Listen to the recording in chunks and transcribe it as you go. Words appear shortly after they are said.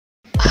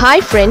Hi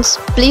friends,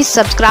 please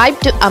subscribe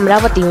to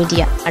Amaravathi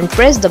Media and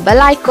press the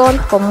bell icon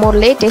for more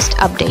latest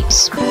updates.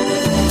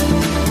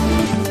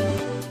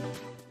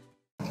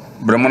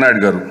 Brahma Naidu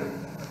garu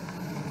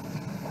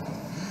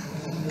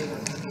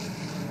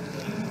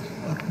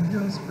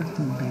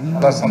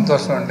చాలా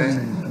సంతోషం అండి.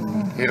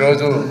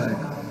 ఈరోజు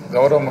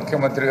గౌరవ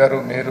ముఖ్యమంత్రి గారు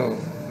మీరు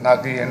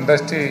నాకు ఈ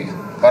ఇండస్ట్రీ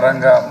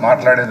పరంగా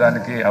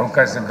మాట్లాడేదానికి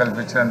అవకాశం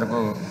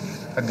కల్పించినందుకు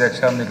అధ్యక్ష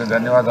మీకు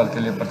ధన్యవాదాలు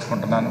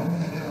తెలియపరచుకుంటున్నాను.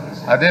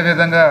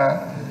 అదేవిధంగా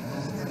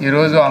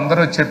ఈరోజు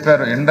అందరూ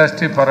చెప్పారు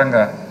ఇండస్ట్రీ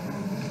పరంగా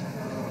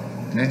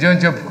నిజం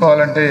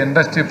చెప్పుకోవాలంటే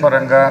ఇండస్ట్రీ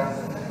పరంగా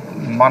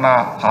మన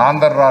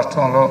ఆంధ్ర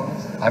రాష్ట్రంలో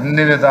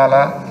అన్ని విధాల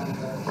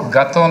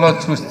గతంలో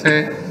చూస్తే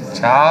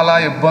చాలా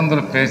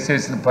ఇబ్బందులు ఫేస్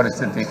చేసిన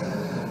పరిస్థితి.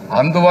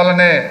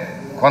 అందువల్లనే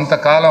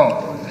కొంతకాలం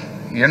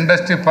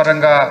ఇండస్ట్రీ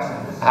పరంగా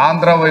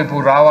ఆంధ్ర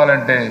వైపు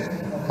రావాలంటే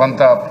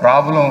కొంత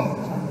ప్రాబ్లం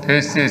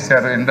ఫేస్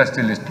చేశారు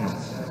ఇండస్ట్రియలిస్టులు.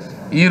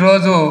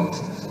 ఈరోజు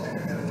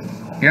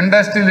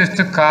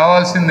ఇండస్ట్రియలిస్టుకు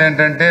కావాల్సింది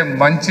ఏంటంటే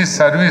మంచి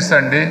సర్వీస్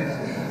అండి,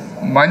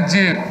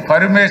 మంచి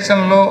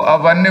పర్మిషన్లు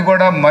అవన్నీ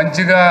కూడా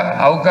మంచిగా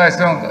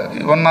అవకాశం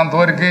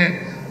ఉన్నంతవరకు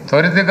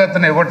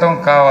త్వరితగతిన ఇవ్వటం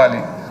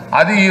కావాలి.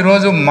 అది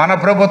ఈరోజు మన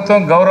ప్రభుత్వం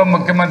గౌరవ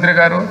ముఖ్యమంత్రి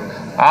గారు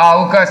ఆ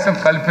అవకాశం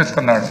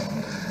కల్పిస్తున్నాడు.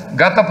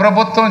 గత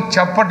ప్రభుత్వం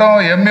చెప్పటం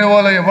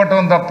ఎంఈఓలు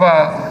ఇవ్వటం తప్ప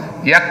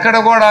ఎక్కడ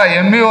కూడా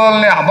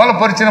ఎంఈఓలని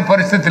అమలుపరిచిన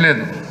పరిస్థితి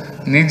లేదు.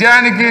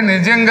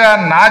 నిజంగా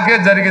నాకే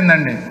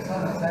జరిగిందండి.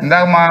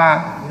 ఇందాక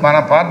మన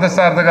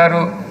పార్థసారథి గారు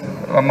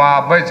మా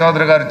అబ్బాయి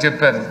చౌదరి గారు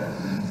చెప్పారు.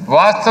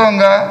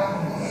 వాస్తవంగా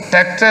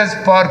టెక్స్టైల్స్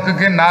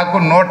పార్కుకి నాకు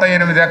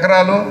 108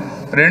 ఎకరాలు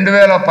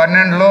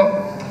 2012లో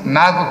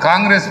నాకు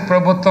కాంగ్రెస్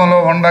ప్రభుత్వంలో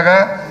ఉండగా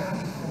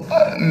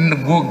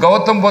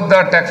గౌతమ్ బుద్ధ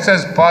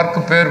టెక్స్టైల్స్ పార్క్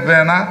పేరు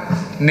పైన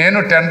నేను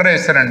టెండర్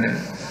వేశానండి.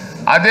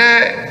 అదే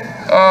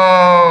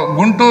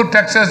Guntur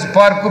textiles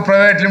park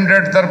private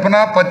limited తరఫున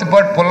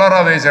ప్రతిపాటి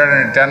పుల్లారావు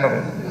వేశాడండి టెండర్.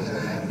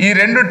 ఈ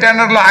 2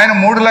 టెండర్లు ఆయన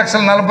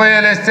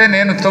 3,40,000 వేస్తే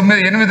నేను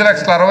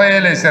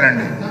 8,60,000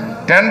 వేసానండి.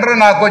 టెండర్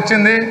నాకు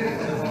వచ్చింది,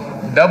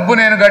 డబ్బు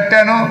నేను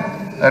కట్టాను,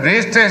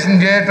 రిజిస్ట్రేషన్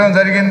చేయటం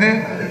జరిగింది.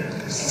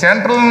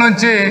 సెంట్రల్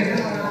నుంచి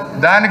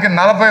దానికి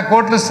 40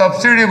 కోట్లు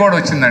సబ్సిడీ కూడా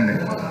వచ్చిందండి.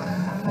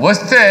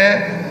 వస్తే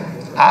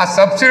ఆ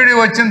సబ్సిడీ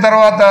వచ్చిన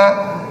తర్వాత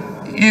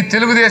ఈ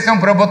తెలుగుదేశం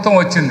ప్రభుత్వం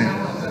వచ్చింది.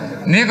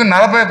 నీకు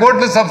 40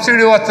 కోట్లు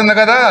సబ్సిడీ వస్తుంది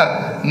కదా,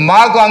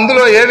 మాకు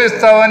అందులో ఏమి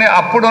ఇస్తావని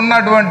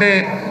అప్పుడున్నటువంటి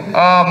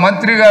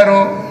మంత్రి గారు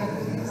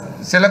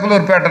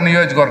చిలకలూరుపేట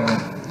నియోజకవర్గం,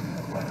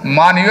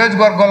 మా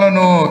నియోజకవర్గంలో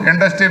నువ్వు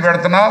ఇండస్ట్రీ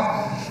పెడుతున్నావు,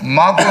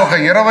 మాకు ఒక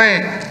 20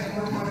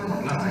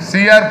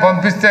 CR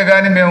పంపిస్తే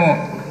కానీ మేము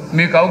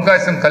మీకు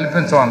అవకాశం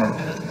కల్పించమన్నాడు.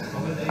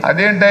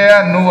 అదేంటయ్యా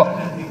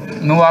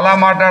నువ్వు అలా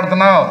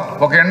మాట్లాడుతున్నావు,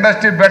 ఒక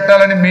ఇండస్ట్రీ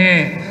పెట్టాలని మీ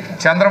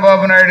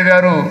చంద్రబాబు నాయుడు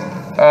గారు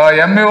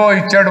ఎంఈఓ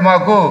ఇచ్చాడు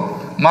మాకు,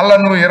 మళ్ళీ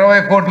నువ్వు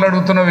 20 కోట్లు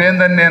అడుగుతున్నావు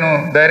ఏందని నేను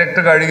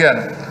డైరెక్ట్గా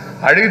అడిగాను.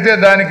 అడిగితే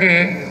దానికి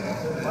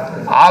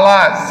అలా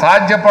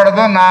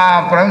సాధ్యపడదు, నా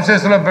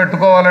ప్రమిసెస్లో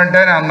పెట్టుకోవాలంటే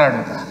అని అన్నాడు.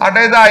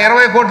 అటైతే ఆ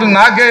 20 కోట్లు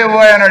నాకే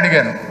ఇవ్వాయని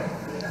అడిగాను.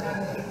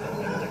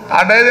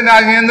 అటైతే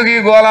నాకు ఎందుకు ఈ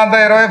గోలంతా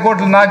 20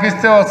 కోట్లు నాకు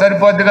ఇస్తే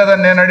సరిపోద్ది కదా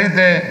నేను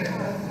అడిగితే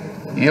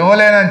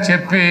ఇవ్వలేనని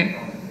చెప్పి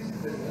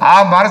ఆ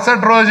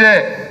మరుసటి రోజే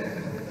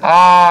ఆ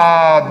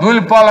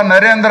ధూళిపాల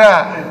నరేంద్ర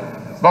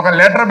ఒక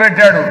లెటర్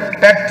పెట్టాడు.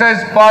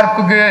 టెక్స్టైల్స్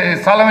పార్కుకి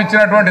స్థలం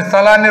ఇచ్చినటువంటి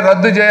స్థలాన్ని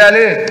రద్దు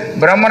చేయాలి,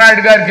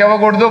 బ్రహ్మనాయుడు గారికి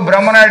ఇవ్వకూడదు,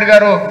 బ్రహ్మనాయుడు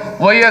గారు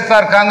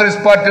వైఎస్ఆర్ కాంగ్రెస్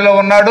పార్టీలో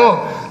ఉన్నాడు,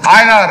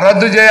 ఆయన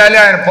రద్దు చేయాలి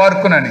ఆయన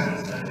పార్కునని.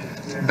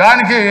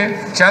 దానికి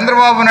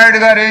చంద్రబాబు నాయుడు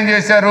గారు ఏం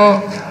చేశారు,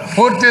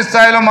 పూర్తి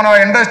స్థాయిలో మనం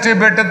ఇండస్ట్రీ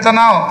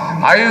పెట్టిస్తున్నాం,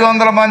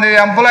 500 మంది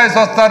ఎంప్లాయీస్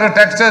వస్తారు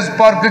టెక్స్టైల్స్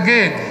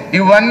పార్కుకి,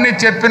 ఇవన్నీ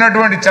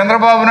చెప్పినటువంటి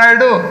చంద్రబాబు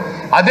నాయుడు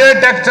అదే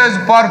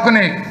టెక్స్టైల్స్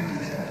పార్కుని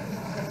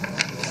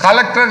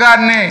కలెక్టర్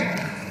గారిని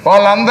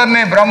వాళ్ళందరినీ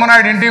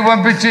బ్రహ్మనాయుడు ఇంటికి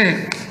పంపించి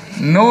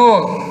నువ్వు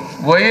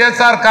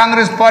వైఎస్ఆర్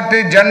కాంగ్రెస్ పార్టీ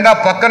జెండా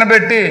పక్కన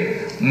పెట్టి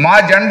మా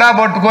జెండా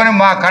పట్టుకొని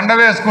మా కండ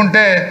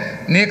వేసుకుంటే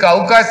నీకు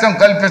అవకాశం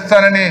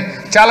కల్పిస్తానని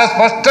చాలా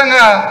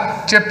స్పష్టంగా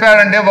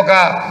చెప్పాడండి. ఒక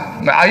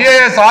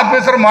IAS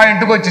ఆఫీసర్ మా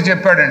ఇంటికి వచ్చి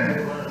చెప్పాడండి.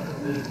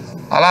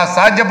 అలా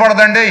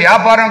సాధ్యపడదండి,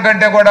 వ్యాపారం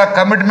కంటే కూడా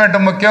కమిట్మెంట్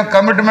ముఖ్యం,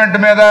 కమిట్మెంట్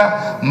మీద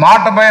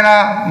మాట పైన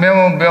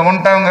మేము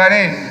ఉంటాం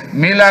కానీ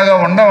మీలాగా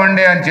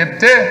ఉండమండి అని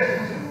చెప్తే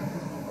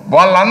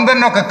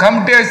వాళ్ళందరినీ ఒక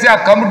కమిటీ వేసి ఆ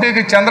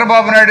కమిటీకి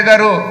చంద్రబాబు నాయుడు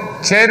గారు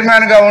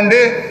చైర్మన్గా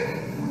ఉండి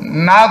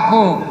నాకు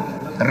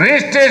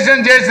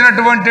రిజిస్ట్రేషన్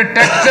చేసినటువంటి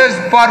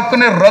టెక్స్టైల్స్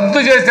పార్కుని రద్దు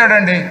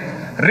చేశాడండి.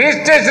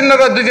 రిజిస్ట్రేషన్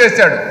రద్దు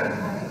చేశాడు.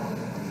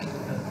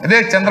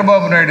 అదే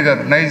చంద్రబాబు నాయుడు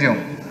గారు నైజం.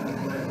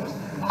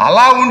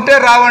 అలా ఉంటే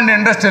రావండి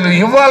ఇండస్ట్రీలు.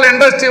 ఇవాళ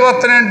ఇండస్ట్రీ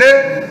వస్తున్నాయంటే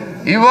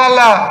ఇవాళ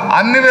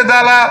అన్ని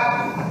విధాల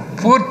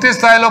పూర్తి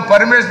స్థాయిలో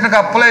పర్మిషన్కి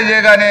అప్లై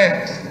చేయగానే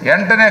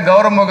వెంటనే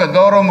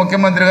గౌరవ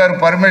ముఖ్యమంత్రి గారు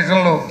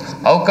పర్మిషన్లు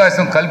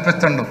అవకాశం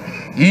కల్పిస్తుండు.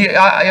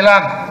 ఇలా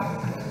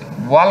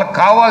వాళ్ళకి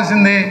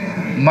కావాల్సింది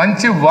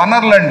మంచి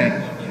వనరులండి,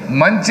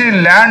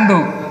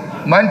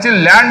 మంచి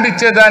ల్యాండ్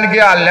ఇచ్చేదానికి,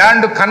 ఆ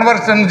ల్యాండ్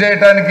కన్వర్షన్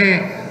చేయడానికి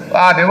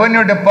ఆ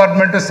రెవెన్యూ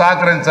డిపార్ట్మెంట్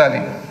సహకరించాలి.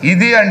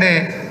 ఇది అండి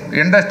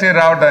ఇండస్ట్రీ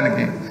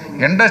రావడానికి.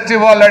 ఇండస్ట్రీ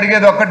వాళ్ళు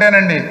అడిగేది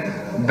ఒక్కటేనండి,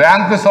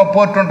 బ్యాంకు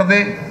సపోర్ట్ ఉంటుంది,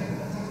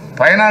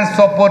 ఫైనాన్స్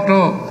సపోర్టు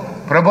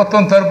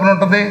ప్రభుత్వం తరపున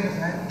ఉంటుంది.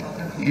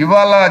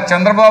 ఇవాళ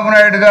చంద్రబాబు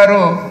నాయుడు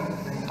గారు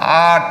ఆ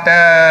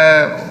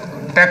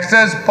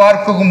టెక్స్టైల్స్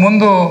పార్కుకు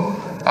ముందు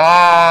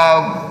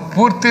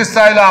పూర్తి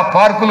స్థాయిలో ఆ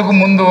పార్కులకు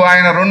ముందు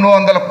ఆయన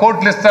 200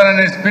 కోట్లు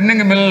ఇస్తానని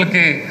స్పిన్నింగ్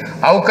మిల్లులకి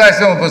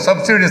అవకాశం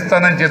సబ్సిడీ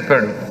ఇస్తానని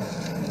చెప్పాడు.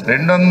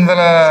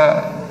 200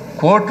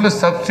 కోట్లు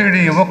సబ్సిడీ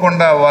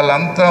ఇవ్వకుండా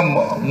వాళ్ళంతా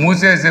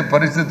మూసేసే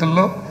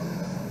పరిస్థితుల్లో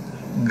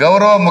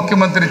గౌరవ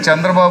ముఖ్యమంత్రి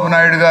చంద్రబాబు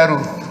నాయుడు గారు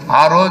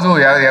ఆ రోజు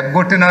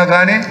ఎగ్గొట్టినా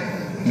కానీ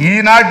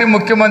ఈనాటి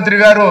ముఖ్యమంత్రి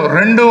గారు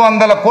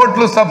 200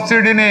 కోట్లు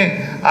సబ్సిడీని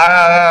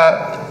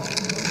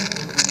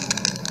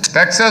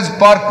టెక్స్టైల్స్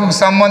పార్కుకు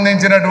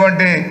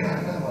సంబంధించినటువంటి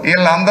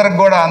వీళ్ళందరికి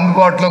కూడా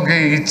అందుబాటులోకి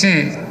ఇచ్చి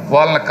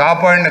వాళ్ళని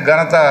కాపాడిన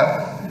ఘనత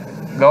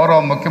గౌరవ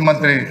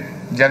ముఖ్యమంత్రి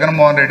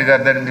జగన్మోహన్ రెడ్డి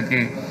గారి దగ్గర మీకు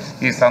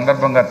ఈ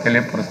సందర్భంగా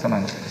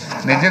తెలియపరుస్తున్నాను.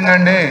 నిజంగా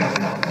అండి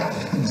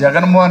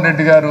జగన్మోహన్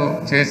రెడ్డి గారు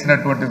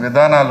చేసినటువంటి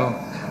విధానాలు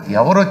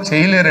ఎవరో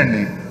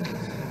చేయలేరండి.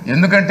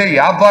 ఎందుకంటే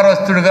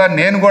వ్యాపారస్తుడిగా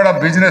నేను కూడా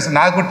బిజినెస్,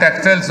 నాకు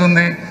టెక్స్టైల్స్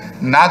ఉంది,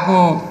 నాకు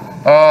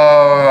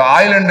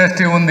ఆయిల్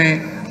ఇండస్ట్రీ ఉంది,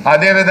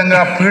 అదేవిధంగా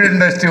ఫీడ్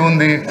ఇండస్ట్రీ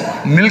ఉంది,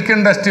 మిల్క్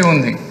ఇండస్ట్రీ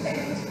ఉంది.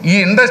 ఈ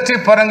ఇండస్ట్రీ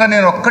పరంగా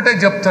నేను ఒక్కటే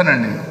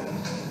చెప్తానండి,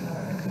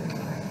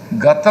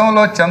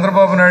 గతంలో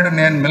చంద్రబాబు నాయుడు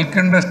నేను మిల్క్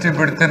ఇండస్ట్రీ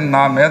పెడితే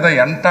నా మీద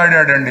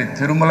ఎంటాడాడండి.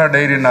 తిరుమల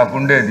డైరీ నాకు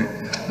ఉండేది,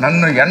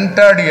 నన్ను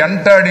ఎంటాడి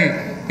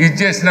ఇది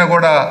చేసినా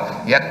కూడా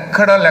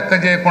ఎక్కడా లెక్క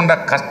చేయకుండా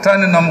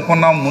కష్టాన్ని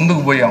నమ్ముకున్నాం,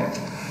 ముందుకు పోయాం.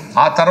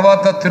 ఆ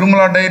తర్వాత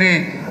తిరుమల డైరీ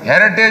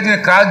హెరిటేజ్ని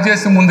క్రాస్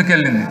చేసి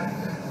ముందుకెళ్ళింది.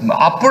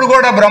 అప్పుడు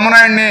కూడా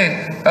బ్రహ్మనాయుడిని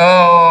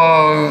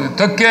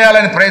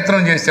తొక్కేయాలని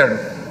ప్రయత్నం చేశాడు,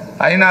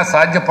 అయినా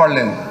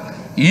సాధ్యపడలేదు.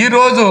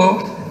 ఈరోజు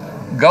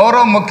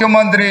గౌరవ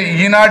ముఖ్యమంత్రి,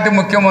 ఈనాటి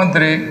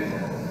ముఖ్యమంత్రి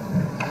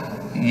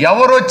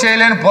ఎవరో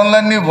చేయలేని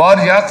పనులన్నీ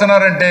వారు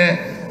చేస్తున్నారంటే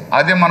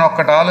అది మనం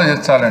ఒక్కటి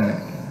ఆలోచించాలండి.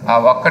 ఆ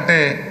ఒక్కటే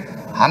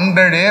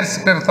 100 years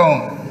క్రితం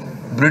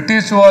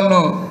బ్రిటిష్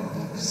వాళ్ళు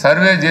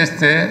సర్వే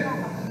చేస్తే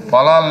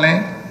పొలాల్ని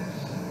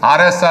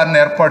ఆర్ఎస్ఆర్ని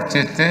ఏర్పాటు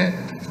చేస్తే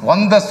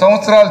 100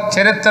 సంవత్సరాల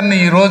చరిత్రని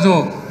ఈరోజు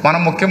మన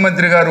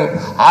ముఖ్యమంత్రి గారు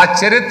ఆ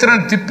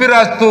చరిత్రను తిప్పి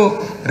రాస్తూ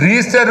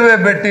రీసర్వే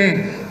పెట్టి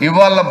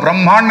ఇవాళ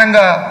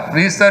బ్రహ్మాండంగా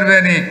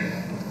రీసర్వేని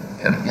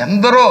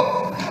ఎందరో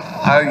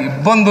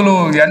ఇబ్బందులు,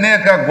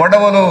 అనేక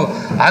గొడవలు,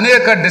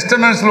 అనేక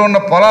డిస్టర్బెన్స్లు ఉన్న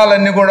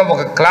పొలాలన్నీ కూడా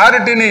ఒక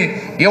క్లారిటీని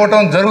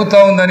ఇవ్వటం జరుగుతూ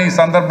ఉందని ఈ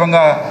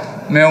సందర్భంగా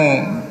మేము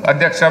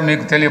అధ్యక్ష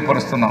మీకు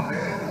తెలియపరుస్తున్నాం.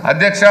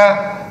 అధ్యక్ష,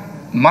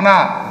 మన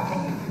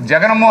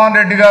జగన్మోహన్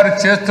రెడ్డి గారు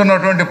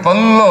చేస్తున్నటువంటి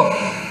పనుల్లో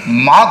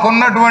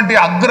మాకున్నటువంటి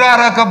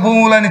అగ్రారక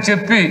భూములని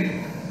చెప్పి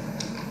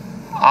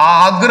ఆ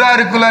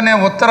అగ్రారికులనే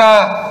ఉత్తర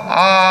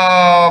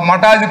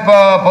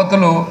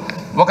మఠాధిపతులు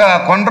ఒక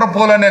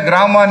కొండ్రపూలు అనే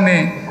గ్రామాన్ని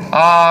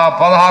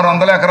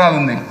 1600 ఎకరాలు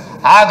ఉంది,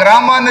 ఆ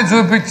గ్రామాన్ని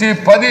చూపించి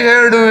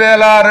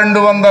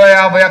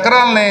 17,250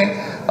 ఎకరాలని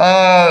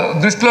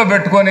దృష్టిలో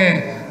పెట్టుకొని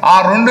ఆ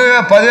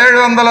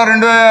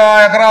 17,200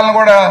 ఎకరాలను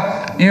కూడా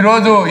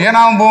ఈరోజు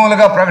ఏనాం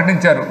భూములుగా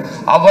ప్రకటించారు.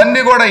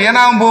 అవన్నీ కూడా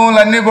ఏనాం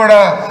భూములన్నీ కూడా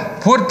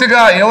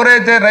పూర్తిగా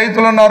ఎవరైతే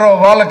రైతులు ఉన్నారో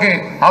వాళ్ళకి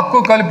హక్కు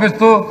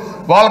కల్పిస్తూ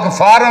వాళ్ళకు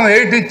ఫారం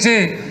 8 ఇచ్చి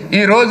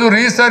ఈరోజు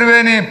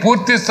రీసర్వేని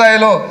పూర్తి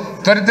స్థాయిలో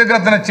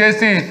త్వరితగతిన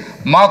చేసి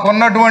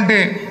మాకున్నటువంటి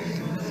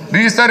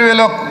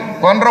రీసర్వేలో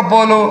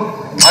కొండ్రపోలు,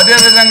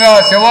 అదేవిధంగా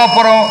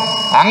శివాపురం,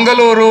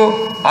 అంగలూరు,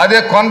 అదే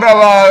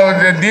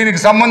దీనికి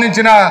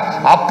సంబంధించిన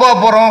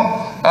అప్పాపురం,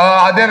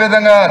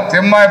 అదేవిధంగా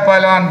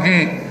తిమ్మాయిపాలెంకి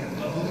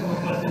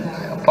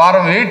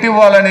ఫారం 8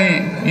 ఇవ్వాలని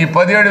ఈ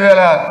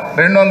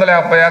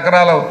 17,250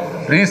 ఎకరాల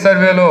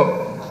రీసర్వేలో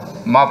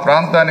మా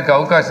ప్రాంతానికి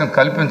అవకాశం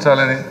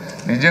కల్పించాలని.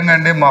 నిజంగా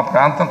అండి మా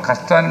ప్రాంతం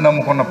కష్టాన్ని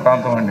నమ్ముకున్న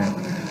ప్రాంతం అండి.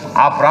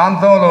 ఆ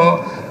ప్రాంతంలో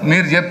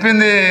మీరు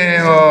చెప్పింది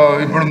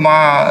ఇప్పుడు మా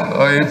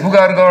ఇఫ్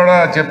గారు కూడా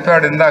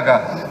చెప్పాడు ఇందాక,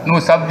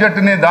 నువ్వు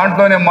సబ్జెక్టుని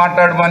దాంట్లోనే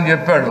మాట్లాడమని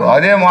చెప్పాడు,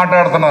 అదే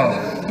మాట్లాడుతున్నాను.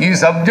 ఈ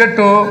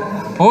సబ్జెక్టు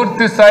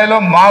పూర్తి స్థాయిలో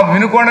మా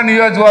వినుకొండ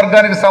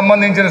నియోజకవర్గానికి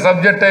సంబంధించిన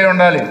సబ్జెక్ట్ అయి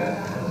ఉండాలి.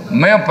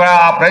 మేము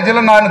ఆ ప్రజలు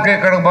నాకు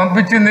ఇక్కడికి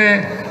పంపించింది,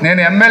 నేను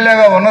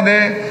ఎమ్మెల్యేగా ఉన్నది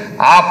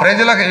ఆ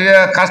ప్రజల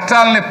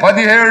కష్టాలని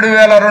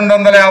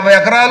 17,250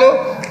 ఎకరాలు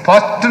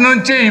ఫస్ట్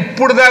నుంచి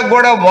ఇప్పుడు దాకా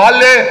కూడా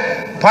వాళ్ళే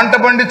పంట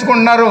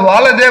పండించుకుంటున్నారు,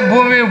 వాళ్ళదే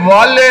భూమి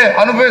వాళ్ళే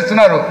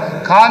అనుభవిస్తున్నారు.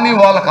 కానీ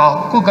వాళ్ళకు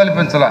హక్కు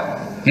కల్పించాల.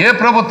 ఏ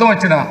ప్రభుత్వం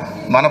వచ్చినా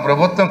మన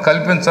ప్రభుత్వం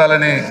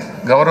కల్పించాలని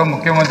గౌరవ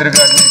ముఖ్యమంత్రి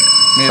గారిని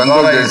మీ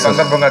ద్వారా ఈ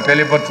సందర్భంగా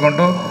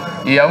తెలియపరుచుకుంటూ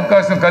ఈ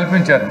అవకాశం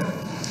కల్పించారు.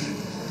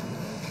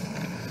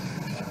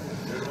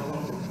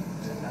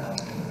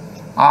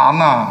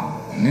 అన్న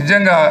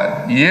నిజంగా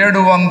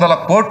 700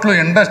 కోట్లు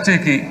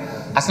ఇండస్ట్రీకి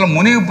అసలు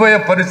మునిగిపోయే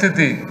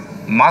పరిస్థితి.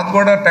 మాకు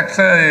కూడా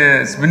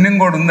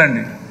స్పిన్నింగ్ కూడా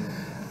ఉందండి.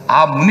 ఆ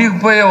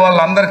మునిగిపోయే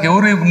వాళ్ళందరికీ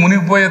ఎవరు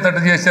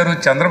మునిగిపోయేటట్టు చేశారు?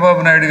 చంద్రబాబు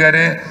నాయుడు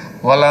గారే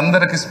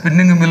వాళ్ళందరికీ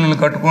స్పిన్నింగ్ మిల్లులు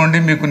కట్టుకోండి,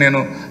 మీకు నేను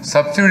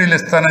సబ్సిడీలు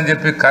ఇస్తానని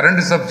చెప్పి,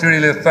 కరెంటు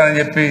సబ్సిడీలు ఇస్తానని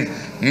చెప్పి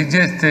ఇది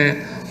చేస్తే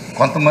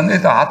కొంతమంది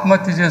అయితే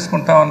ఆత్మహత్య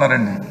చేసుకుంటా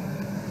ఉన్నారండి.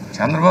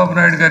 చంద్రబాబు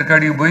నాయుడు గారి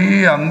కాడికి పోయి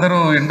అందరూ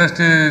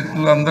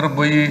ఇండస్ట్రీలు అందరూ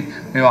పోయి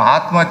మేము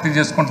ఆత్మహత్య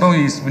చేసుకుంటాం,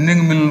 ఈ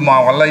స్పిన్నింగ్ మిల్లు మా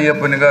వల్ల అయ్యే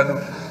పని కాదు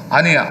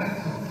అని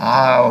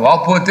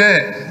వాపోతే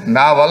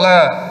నా వల్ల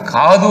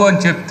కాదు అని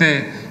చెప్తే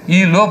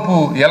ఈలోపు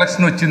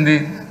ఎలక్షన్ వచ్చింది.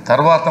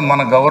 తర్వాత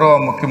మన గౌరవ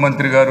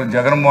ముఖ్యమంత్రి గారు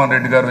జగన్మోహన్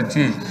రెడ్డి గారు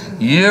వచ్చి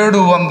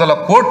 700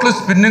 కోట్లు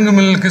స్పిన్నింగ్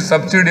మిల్లుకి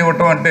సబ్సిడీ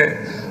ఇవ్వటం అంటే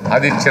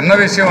అది చిన్న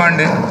విషయం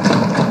అండి.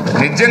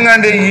 నిజంగా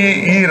అండి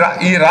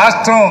ఈ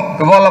రాష్ట్రం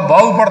ఇవాళ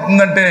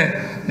బాగుపడుతుందంటే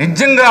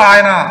నిజంగా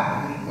ఆయన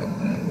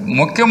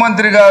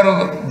ముఖ్యమంత్రి గారు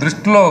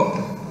దృష్టిలో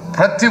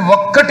ప్రతి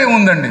ఒక్కటి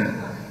ఉందండి.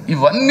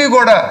 ఇవన్నీ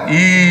కూడా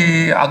ఈ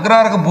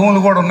అగ్రహారక భూములు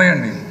కూడా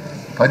ఉన్నాయండి.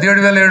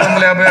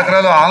 17,750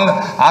 ఎకరాలు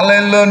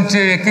ఆన్లైన్లో నుంచి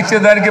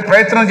ఎక్కించేదానికి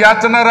ప్రయత్నం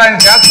చేస్తున్నారు, ఆయన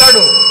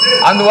చేస్తాడు.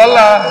 అందువల్ల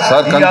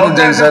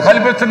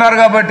కల్పిస్తున్నారు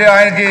కాబట్టి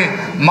ఆయనకి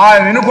మా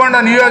వినుకొండ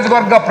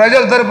నియోజకవర్గ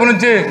ప్రజల తరపు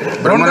నుంచి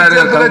 2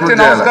 చేతులు వచ్చి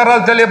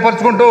నమస్కారాలు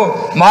తెలియపరుచుకుంటూ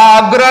మా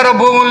అగ్రహార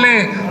భూముల్ని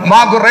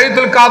మాకు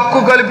రైతులకు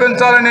హక్కు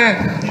కల్పించాలని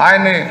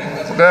ఆయన్ని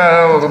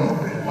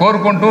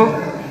కోరుకుంటూ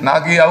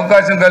నాకు ఈ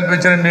అవకాశం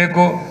కల్పించిన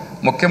మీకు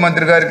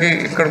ముఖ్యమంత్రి గారికి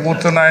ఇక్కడ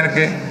కూర్చున్న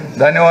ఆయనకి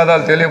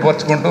ధన్యవాదాలు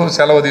తెలియపరుచుకుంటూ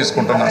సెలవు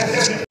తీసుకుంటున్నాను.